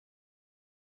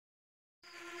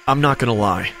I'm not gonna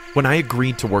lie. When I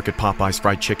agreed to work at Popeyes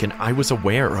Fried Chicken, I was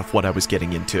aware of what I was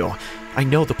getting into. I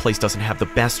know the place doesn't have the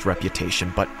best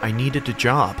reputation, but I needed a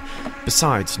job.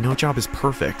 Besides, no job is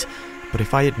perfect. But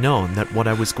if I had known that what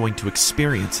I was going to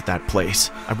experience at that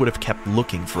place, I would have kept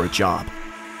looking for a job.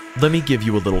 Let me give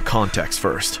you a little context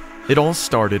first. It all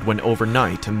started when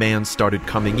overnight a man started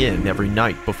coming in every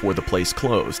night before the place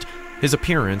closed. His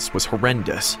appearance was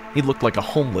horrendous. He looked like a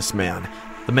homeless man.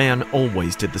 The man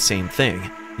always did the same thing.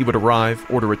 He would arrive,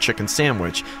 order a chicken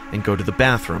sandwich, and go to the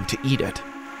bathroom to eat it.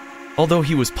 Although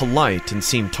he was polite and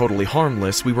seemed totally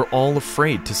harmless, we were all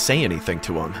afraid to say anything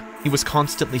to him. He was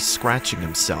constantly scratching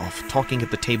himself, talking at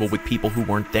the table with people who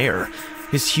weren't there.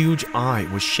 His huge eye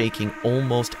was shaking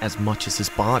almost as much as his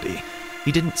body.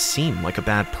 He didn't seem like a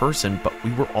bad person, but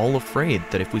we were all afraid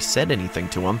that if we said anything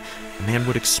to him, the man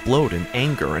would explode in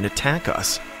anger and attack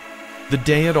us. The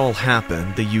day it all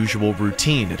happened, the usual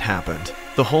routine had happened.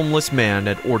 The homeless man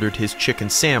had ordered his chicken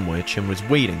sandwich and was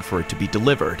waiting for it to be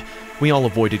delivered. We all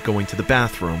avoided going to the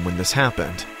bathroom when this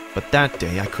happened, but that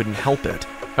day I couldn't help it.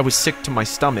 I was sick to my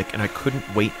stomach and I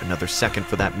couldn't wait another second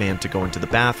for that man to go into the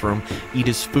bathroom, eat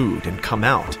his food, and come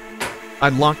out. I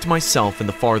locked myself in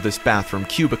the farthest bathroom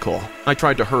cubicle. I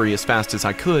tried to hurry as fast as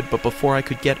I could, but before I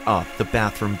could get up, the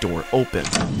bathroom door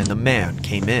opened, and the man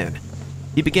came in.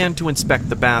 He began to inspect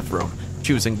the bathroom,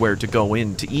 choosing where to go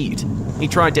in to eat. He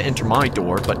tried to enter my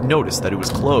door, but noticed that it was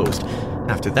closed.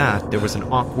 After that, there was an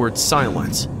awkward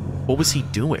silence. What was he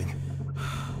doing?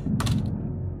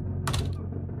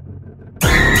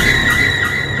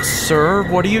 Sir,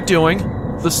 what are you doing?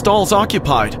 The stall's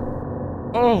occupied.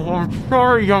 Oh, I'm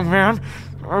sorry, young man.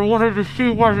 I wanted to see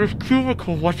why this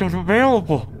cubicle wasn't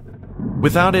available.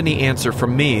 Without any answer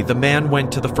from me, the man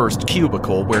went to the first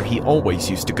cubicle where he always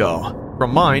used to go.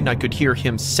 From mine, I could hear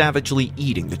him savagely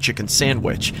eating the chicken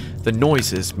sandwich. The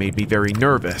noises made me very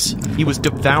nervous. He was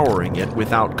devouring it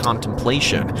without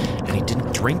contemplation, and he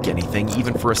didn't drink anything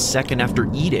even for a second after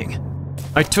eating.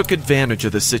 I took advantage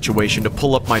of the situation to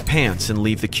pull up my pants and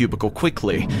leave the cubicle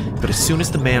quickly, but as soon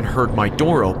as the man heard my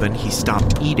door open, he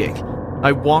stopped eating.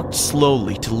 I walked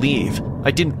slowly to leave. I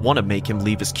didn't want to make him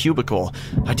leave his cubicle.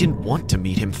 I didn't want to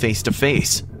meet him face to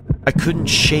face. I couldn't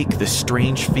shake this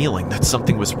strange feeling that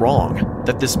something was wrong,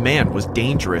 that this man was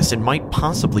dangerous and might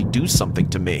possibly do something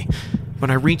to me.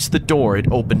 When I reached the door,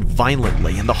 it opened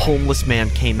violently and the homeless man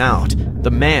came out.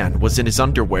 The man was in his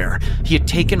underwear. He had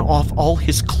taken off all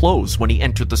his clothes when he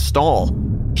entered the stall.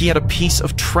 He had a piece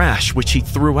of trash which he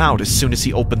threw out as soon as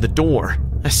he opened the door.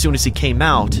 As soon as he came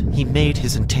out, he made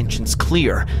his intentions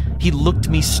clear. He looked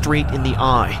me straight in the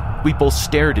eye. We both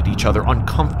stared at each other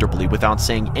uncomfortably without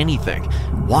saying anything,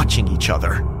 watching each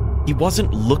other. He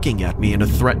wasn't looking at me in a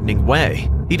threatening way.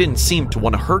 He didn't seem to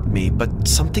want to hurt me, but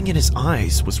something in his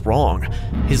eyes was wrong.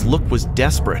 His look was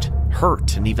desperate,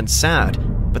 hurt, and even sad,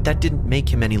 but that didn't make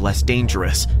him any less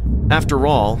dangerous. After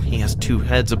all, he has two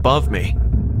heads above me.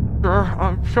 Sir,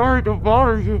 I'm sorry to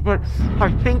bother you, but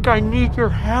I think I need your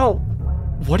help.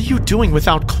 What are you doing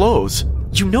without clothes?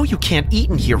 You know you can't eat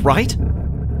in here, right?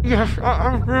 Yes,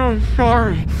 I'm really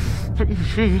sorry. But you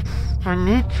see, I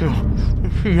need to.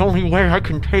 It's the only way I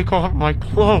can take off my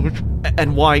clothes.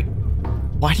 And why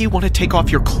do you want to take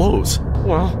off your clothes?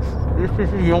 Well, this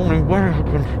is the only way I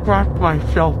can scratch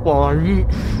myself while I eat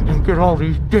and get all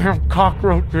these damn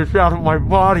cockroaches out of my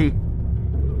body.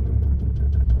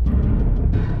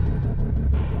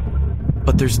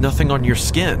 But there's nothing on your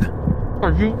skin.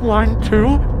 Are you blind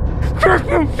too? Can't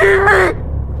you see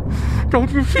me? Don't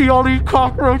you see all these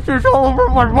cockroaches all over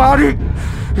my body?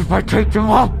 If I take them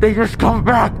off, they just come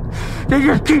back. They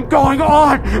just keep going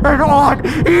on and on,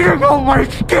 eating all my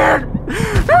skin.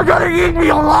 They're gonna eat me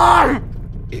alive.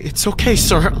 It's okay,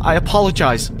 sir. I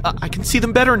apologize. I can see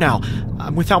them better now.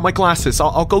 I'm without my glasses.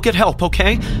 I'll go get help,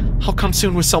 okay? I'll come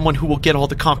soon with someone who will get all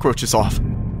the cockroaches off.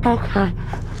 Okay.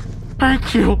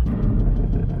 Thank you.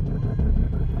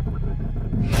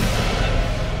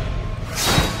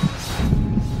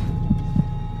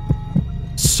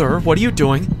 Sir, what are you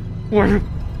doing? Wait,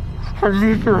 I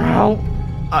need your help.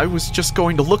 I was just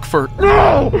going to look for...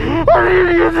 No! I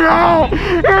need you now!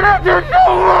 It is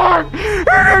so much!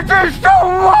 It is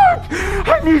so much!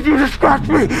 I need you to scratch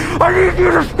me! I need you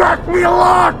to scratch me a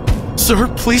lot! Sir,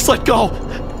 please let go!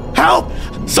 Help!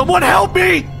 Someone help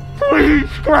me! Please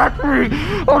scratch me!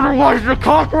 Otherwise the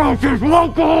cockroaches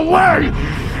won't go away!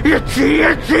 Itchy,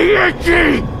 itchy,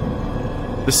 itchy!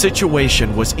 The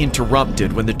situation was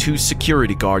interrupted when the two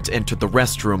security guards entered the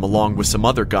restroom along with some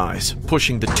other guys,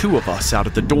 pushing the two of us out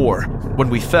of the door. When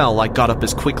we fell, I got up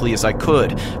as quickly as I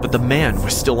could, but the man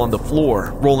was still on the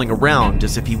floor, rolling around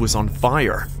as if he was on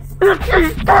fire. Itchy!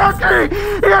 Itchy!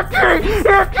 Itchy!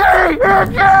 Itchy!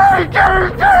 Itchy!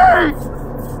 Itchy!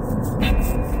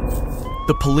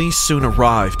 The police soon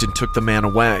arrived and took the man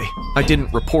away. I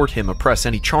didn't report him or press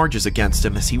any charges against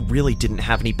him as he really didn't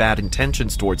have any bad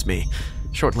intentions towards me.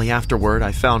 Shortly afterward,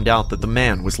 I found out that the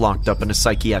man was locked up in a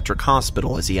psychiatric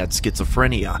hospital as he had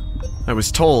schizophrenia. I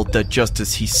was told that just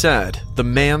as he said, the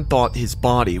man thought his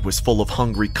body was full of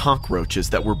hungry cockroaches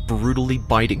that were brutally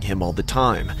biting him all the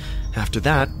time. After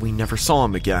that, we never saw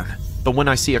him again. But when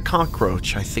I see a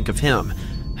cockroach, I think of him,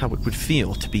 how it would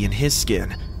feel to be in his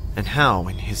skin, and how,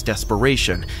 in his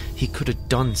desperation, he could have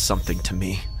done something to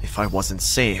me if I wasn't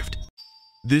saved.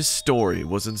 This story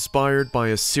was inspired by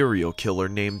a serial killer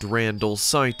named Randall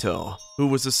Saito, who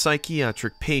was a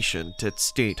psychiatric patient at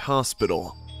State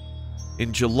Hospital.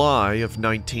 In July of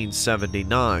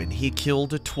 1979, he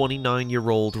killed a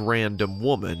 29-year-old random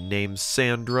woman named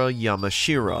Sandra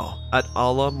Yamashiro at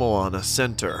Ala Moana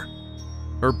Center.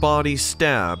 Her body,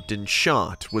 stabbed and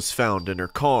shot, was found in her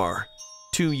car.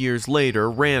 2 years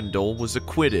later, Randall was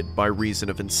acquitted by reason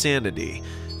of insanity.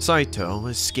 Saito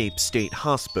escaped State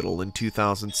Hospital in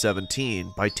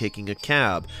 2017 by taking a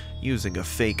cab using a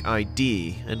fake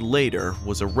ID and later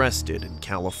was arrested in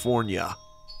California.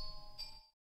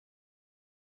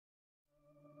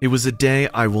 It was a day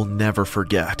I will never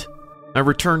forget. I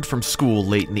returned from school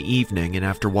late in the evening, and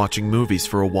after watching movies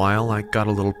for a while, I got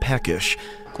a little peckish.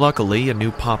 Luckily, a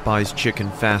new Popeyes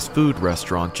chicken fast food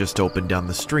restaurant just opened down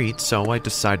the street, so I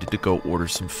decided to go order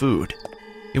some food.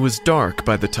 It was dark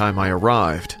by the time I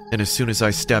arrived, and as soon as I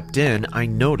stepped in, I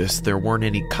noticed there weren't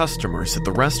any customers at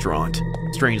the restaurant.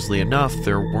 Strangely enough,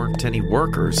 there weren't any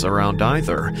workers around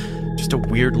either, just a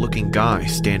weird-looking guy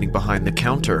standing behind the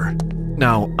counter.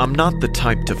 Now, I'm not the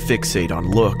type to fixate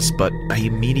on looks, but I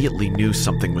immediately knew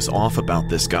something was off about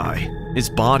this guy. His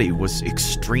body was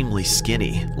extremely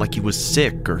skinny, like he was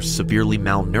sick or severely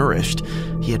malnourished.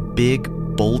 He had big,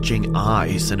 bulging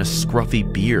eyes and a scruffy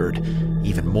beard.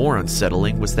 Even more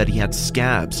unsettling was that he had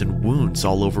scabs and wounds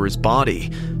all over his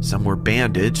body. Some were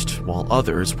bandaged, while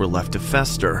others were left to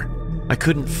fester. I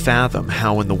couldn't fathom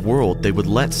how in the world they would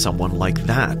let someone like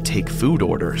that take food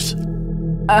orders.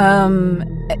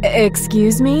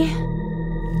 Excuse me?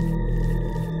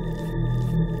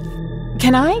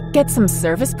 Can I get some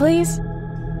service, please?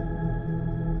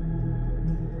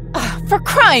 For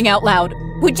crying out loud!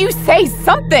 Would you say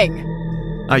something?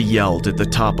 I yelled at the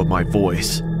top of my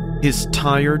voice. His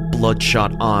tired,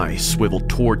 bloodshot eyes swiveled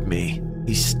toward me.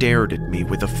 He stared at me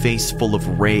with a face full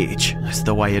of rage, as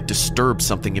though I had disturbed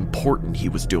something important he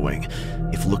was doing.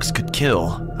 If looks could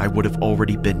kill, I would have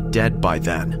already been dead by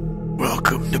then.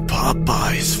 Welcome to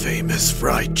Popeyes' famous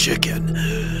fried chicken.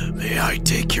 May I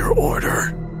take your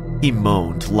order? He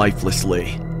moaned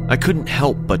lifelessly. I couldn't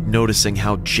help but noticing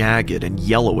how jagged and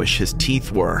yellowish his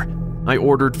teeth were. I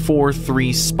ordered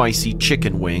 3 spicy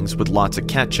chicken wings with lots of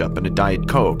ketchup and a Diet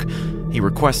Coke. He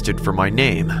requested for my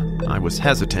name. I was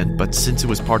hesitant, but since it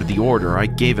was part of the order, I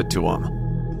gave it to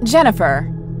him.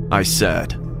 Jennifer, I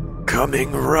said.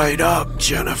 Coming right up,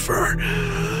 Jennifer.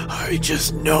 I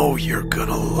just know you're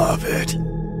gonna love it.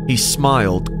 He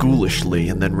smiled ghoulishly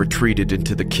and then retreated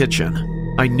into the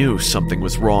kitchen. I knew something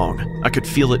was wrong. I could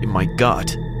feel it in my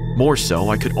gut. More so,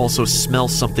 I could also smell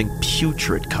something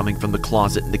putrid coming from the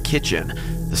closet in the kitchen.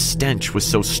 The stench was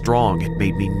so strong it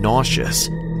made me nauseous.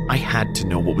 I had to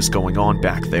know what was going on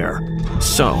back there.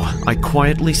 So, I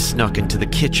quietly snuck into the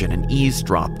kitchen and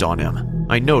eavesdropped on him.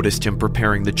 I noticed him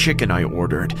preparing the chicken I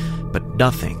ordered, but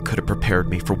nothing could have prepared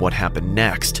me for what happened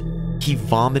next. He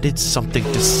vomited something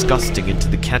disgusting into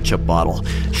the ketchup bottle,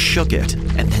 shook it,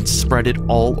 and then spread it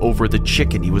all over the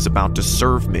chicken he was about to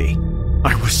serve me.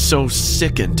 I was so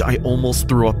sickened I almost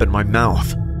threw up in my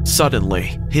mouth.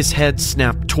 Suddenly, his head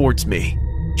snapped towards me.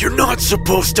 You're not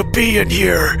supposed to be in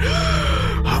here!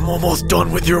 I'm almost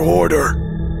done with your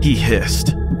order! He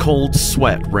hissed. Cold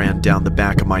sweat ran down the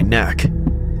back of my neck.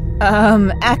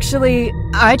 Actually,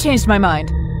 I changed my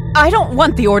mind. I don't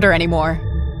want the order anymore.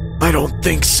 I don't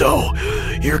think so.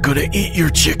 You're gonna eat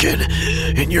your chicken,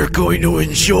 and you're going to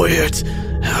enjoy it.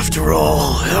 After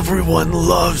all, everyone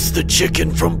loves the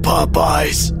chicken from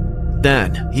Popeyes.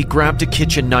 Then, he grabbed a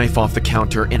kitchen knife off the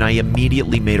counter and I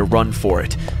immediately made a run for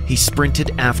it. He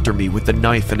sprinted after me with the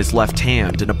knife in his left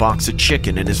hand and a box of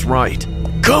chicken in his right.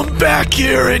 Come back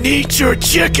here and eat your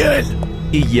chicken!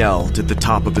 He yelled at the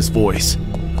top of his voice.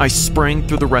 I sprang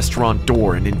through the restaurant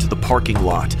door and into the parking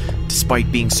lot.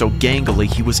 Despite being so gangly,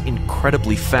 he was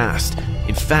incredibly fast.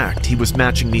 In fact, he was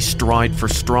matching me stride for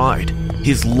stride.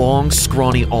 His long,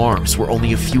 scrawny arms were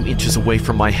only a few inches away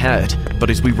from my head, but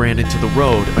as we ran into the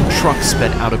road, a truck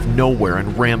sped out of nowhere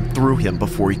and rammed through him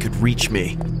before he could reach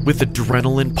me. With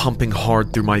adrenaline pumping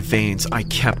hard through my veins, I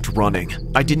kept running.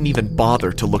 I didn't even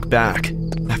bother to look back.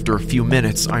 After a few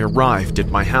minutes, I arrived at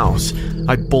my house.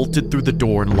 I bolted through the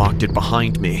door and locked it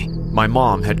behind me. My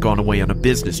mom had gone away on a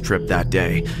business trip that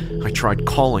day. I tried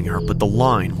calling her, but the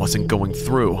line wasn't going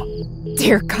through.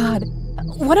 Dear God,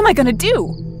 what am I gonna do?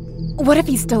 What if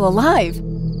he's still alive?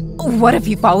 What if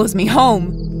he follows me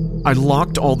home? I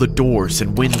locked all the doors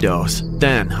and windows.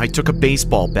 Then I took a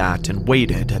baseball bat and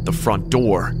waited at the front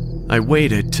door. I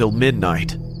waited till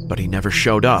midnight, but he never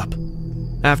showed up.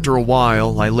 After a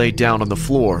while, I lay down on the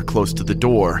floor close to the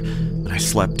door, and I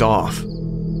slept off.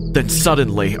 Then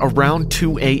suddenly, around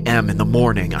 2 a.m. in the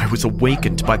morning, I was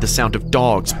awakened by the sound of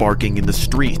dogs barking in the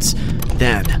streets.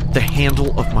 Then, the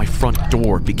handle of my front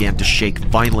door began to shake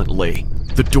violently.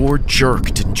 The door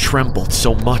jerked and trembled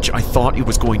so much I thought it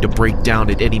was going to break down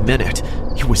at any minute.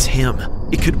 It was him.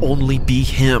 It could only be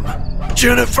him.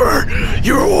 Jennifer,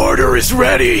 your order is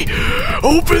ready!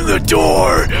 Open the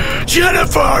door!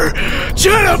 Jennifer!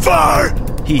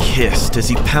 Jennifer! He hissed as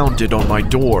he pounded on my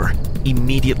door.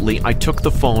 Immediately, I took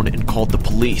the phone and called the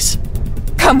police.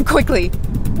 Come quickly!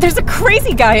 There's a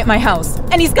crazy guy at my house,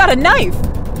 and he's got a knife!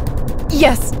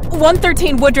 Yes,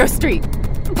 113 Woodrow Street.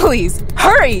 Please,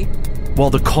 hurry! While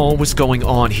the call was going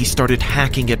on, he started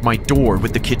hacking at my door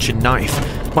with the kitchen knife.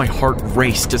 My heart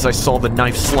raced as I saw the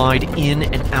knife slide in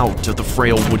and out of the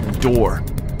frail wooden door.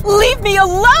 Leave me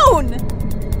alone!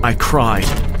 I cried,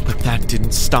 but that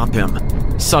didn't stop him.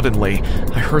 Suddenly,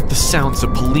 I heard the sounds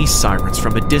of police sirens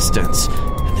from a distance,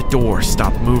 and the door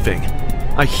stopped moving.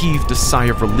 I heaved a sigh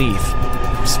of relief.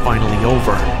 It was finally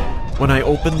over. When I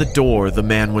opened the door, the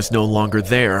man was no longer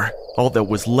there. All that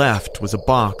was left was a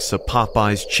box of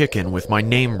Popeyes chicken with my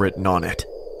name written on it.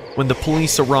 When the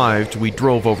police arrived, we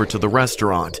drove over to the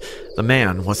restaurant. The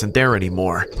man wasn't there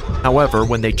anymore. However,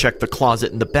 when they checked the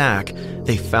closet in the back,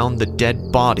 they found the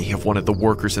dead body of one of the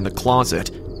workers in the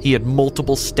closet. He had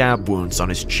multiple stab wounds on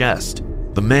his chest.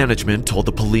 The management told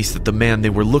the police that the man they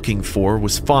were looking for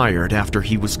was fired after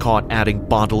he was caught adding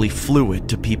bodily fluid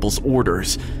to people's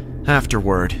orders.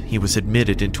 Afterward, he was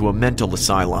admitted into a mental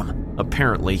asylum.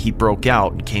 Apparently, he broke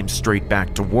out and came straight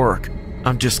back to work.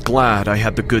 I'm just glad I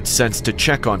had the good sense to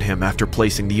check on him after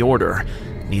placing the order.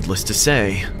 Needless to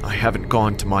say, I haven't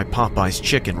gone to my Popeyes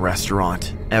chicken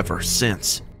restaurant ever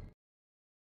since.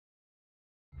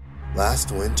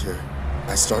 Last winter,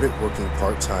 I started working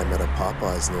part-time at a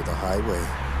Popeyes near the highway.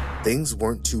 Things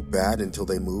weren't too bad until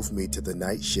they moved me to the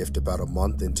night shift about a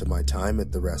month into my time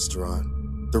at the restaurant.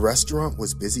 The restaurant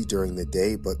was busy during the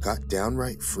day but got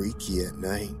downright freaky at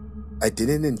night. I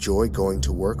didn't enjoy going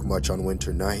to work much on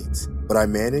winter nights, but I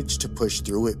managed to push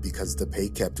through it because the pay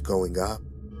kept going up.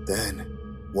 Then,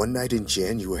 one night in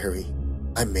January,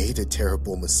 I made a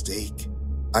terrible mistake.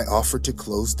 I offered to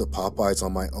close the Popeyes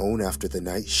on my own after the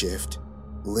night shift.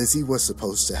 Lizzie was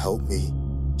supposed to help me.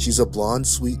 She's a blonde,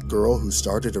 sweet girl who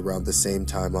started around the same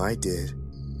time I did,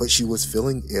 but she was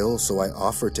feeling ill, so I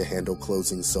offered to handle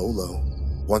closing solo.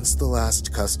 Once the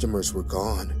last customers were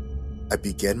gone, I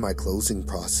began my closing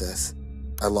process.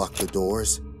 I locked the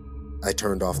doors, I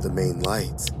turned off the main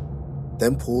lights,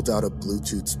 then pulled out a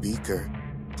Bluetooth speaker,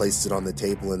 placed it on the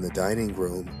table in the dining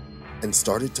room, and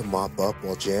started to mop up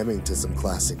while jamming to some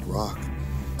classic rock.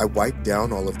 I wiped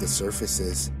down all of the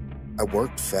surfaces. I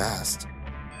worked fast.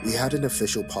 We had an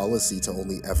official policy to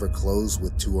only ever close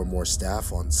with 2 or more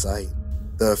staff on site.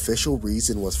 The official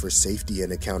reason was for safety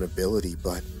and accountability,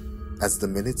 but as the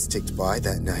minutes ticked by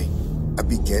that night, I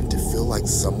began to feel like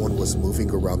someone was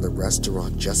moving around the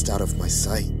restaurant just out of my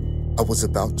sight. I was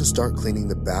about to start cleaning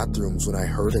the bathrooms when I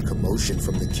heard a commotion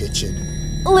from the kitchen.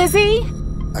 Lizzie?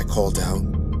 I called out,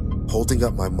 holding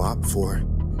up my mop for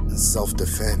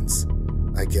self-defense,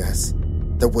 I guess.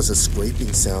 There was a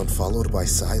scraping sound followed by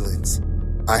silence.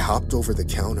 I hopped over the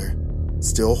counter,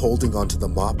 still holding onto the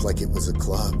mop like it was a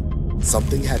club.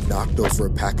 Something had knocked over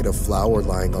a packet of flour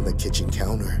lying on the kitchen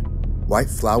counter. White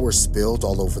flour spilled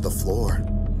all over the floor.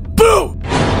 Boo!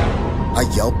 I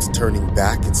yelped, turning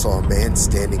back, and saw a man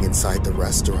standing inside the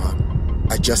restaurant.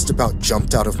 I just about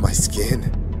jumped out of my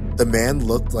skin. The man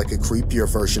looked like a creepier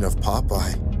version of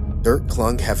Popeye. Dirt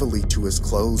clung heavily to his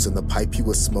clothes, and the pipe he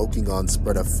was smoking on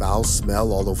spread a foul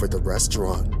smell all over the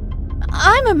restaurant.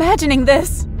 I'm imagining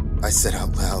this, I said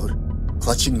out loud,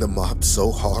 clutching the mop so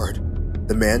hard.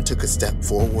 The man took a step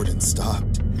forward and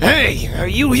stopped. Hey, are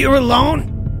you here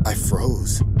alone? I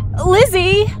froze.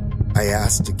 Lizzie! I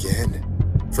asked again,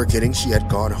 forgetting she had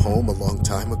gone home a long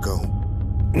time ago.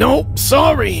 Nope,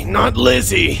 sorry, not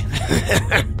Lizzie.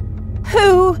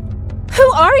 Who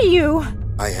are you?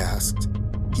 I asked.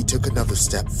 He took another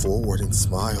step forward and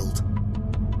smiled.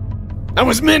 I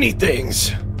was many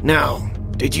things. Now,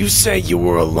 did you say you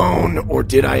were alone, or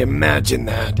did I imagine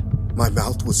that? My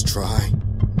mouth was dry.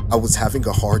 I was having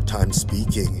a hard time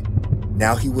speaking.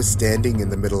 Now he was standing in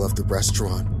the middle of the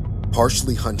restaurant,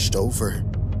 partially hunched over.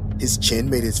 His chin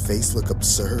made his face look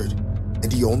absurd,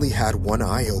 and he only had one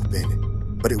eye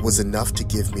open, but it was enough to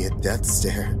give me a death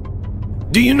stare.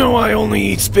 Do you know I only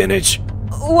eat spinach?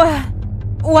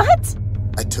 What?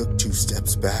 I took 2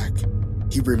 steps back.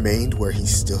 He remained where he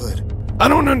stood. I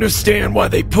don't understand why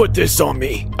they put this on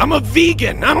me. I'm a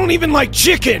vegan. I don't even like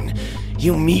chicken.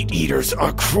 You meat eaters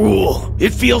are cruel.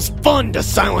 It feels fun to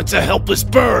silence a helpless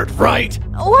bird, right?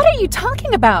 What are you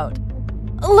talking about?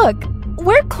 Look,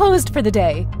 we're closed for the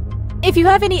day. If you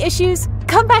have any issues,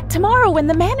 come back tomorrow when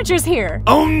the manager's here.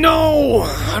 Oh no!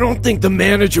 I don't think the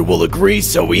manager will agree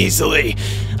so easily.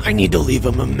 I need to leave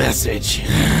him a message.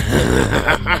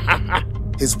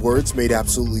 His words made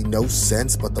absolutely no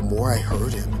sense, but the more I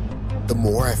heard him, the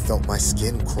more I felt my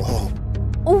skin crawl.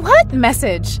 What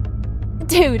message?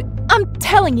 Dude, I'm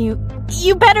telling you,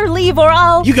 you better leave or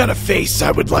I'll— You got a face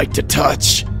I would like to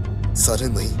touch.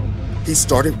 Suddenly, he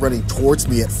started running towards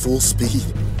me at full speed.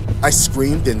 I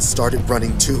screamed and started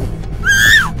running too.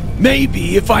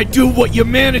 Maybe if I do what your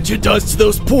manager does to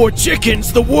those poor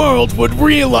chickens, the world would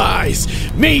realize.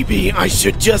 Maybe I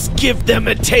should just give them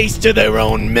a taste of their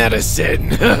own medicine.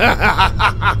 Go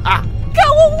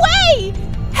away!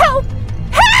 Help!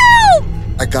 Help!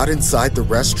 I got inside the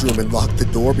restroom and locked the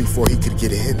door before he could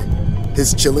get in.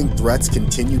 His chilling threats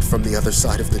continued from the other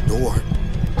side of the door.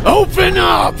 Open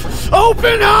up!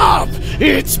 Open up!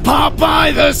 It's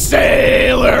Popeye the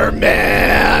Sailor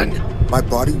Man! My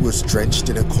body was drenched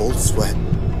in a cold sweat.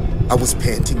 I was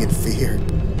panting in fear.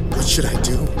 What should I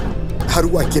do? How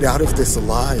do I get out of this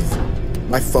alive?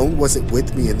 My phone wasn't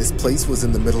with me and this place was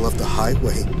in the middle of the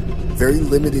highway. Very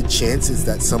limited chances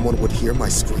that someone would hear my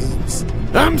screams.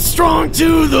 I'm strong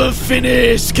to the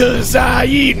finish, 'cause I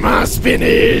eat my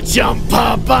spinach. I'm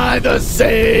Popeye the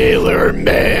Sailor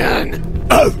Man.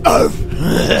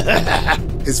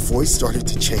 His voice started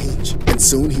to change, and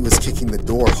soon he was kicking the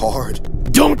door hard.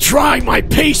 Don't try my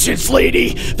patience,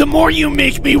 lady. The more you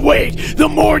make me wait, the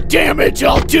more damage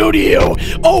I'll do to you.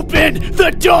 Open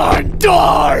the darn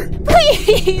door!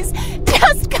 Please,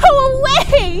 just go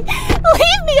away!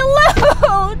 Leave me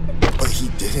alone! But he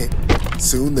didn't.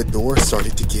 Soon the door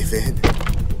started to give in.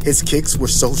 His kicks were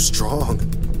so strong.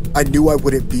 I knew I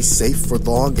wouldn't be safe for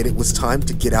long and it was time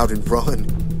to get out and run.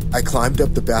 I climbed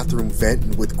up the bathroom vent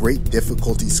and with great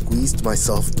difficulty squeezed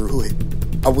myself through it.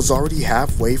 I was already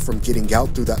halfway from getting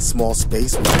out through that small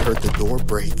space when I heard the door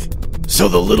break. So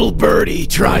the little birdie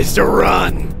tries to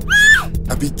run.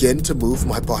 I began to move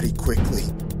my body quickly.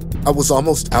 I was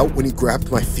almost out when he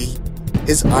grabbed my feet.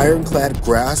 His ironclad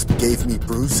grasp gave me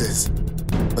bruises.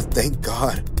 But thank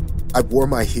God, I wore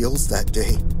my heels that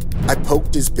day. I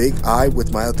poked his big eye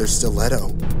with my other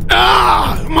stiletto.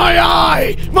 Ah! My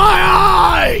eye! My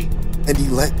eye! And he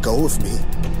let go of me.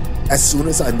 As soon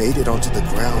as I made it onto the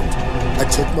ground, I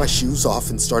took my shoes off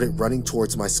and started running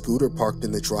towards my scooter parked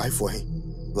in the driveway.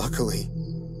 Luckily,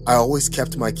 I always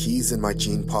kept my keys in my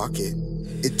jean pocket.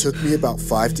 It took me about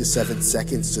 5 to 7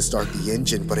 seconds to start the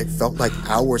engine, but it felt like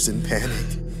hours in panic.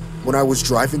 When I was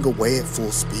driving away at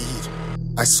full speed,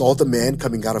 I saw the man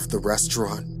coming out of the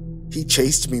restaurant. He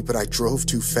chased me, but I drove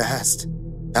too fast.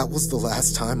 That was the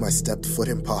last time I stepped foot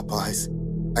in Popeyes.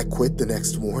 I quit the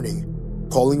next morning,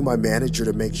 calling my manager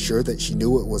to make sure that she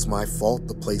knew it was my fault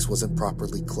the place wasn't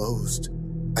properly closed.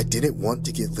 I didn't want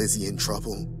to get Lizzie in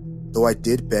trouble, though I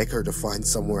did beg her to find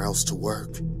somewhere else to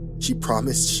work. She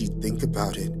promised she'd think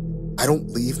about it. I don't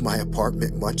leave my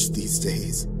apartment much these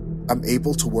days. I'm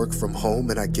able to work from home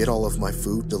and I get all of my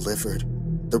food delivered.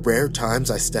 The rare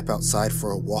times I step outside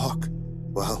for a walk,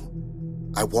 well,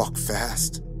 I walk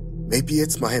fast. Maybe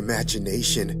it's my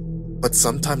imagination, but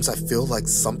sometimes I feel like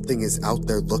something is out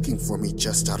there looking for me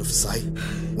just out of sight.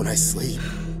 When I sleep,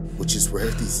 which is rare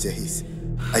these days,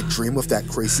 I dream of that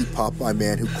crazy Popeye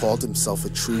man who called himself a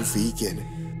true vegan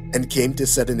and came to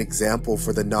set an example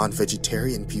for the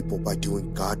non-vegetarian people by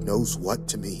doing God knows what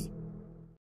to me.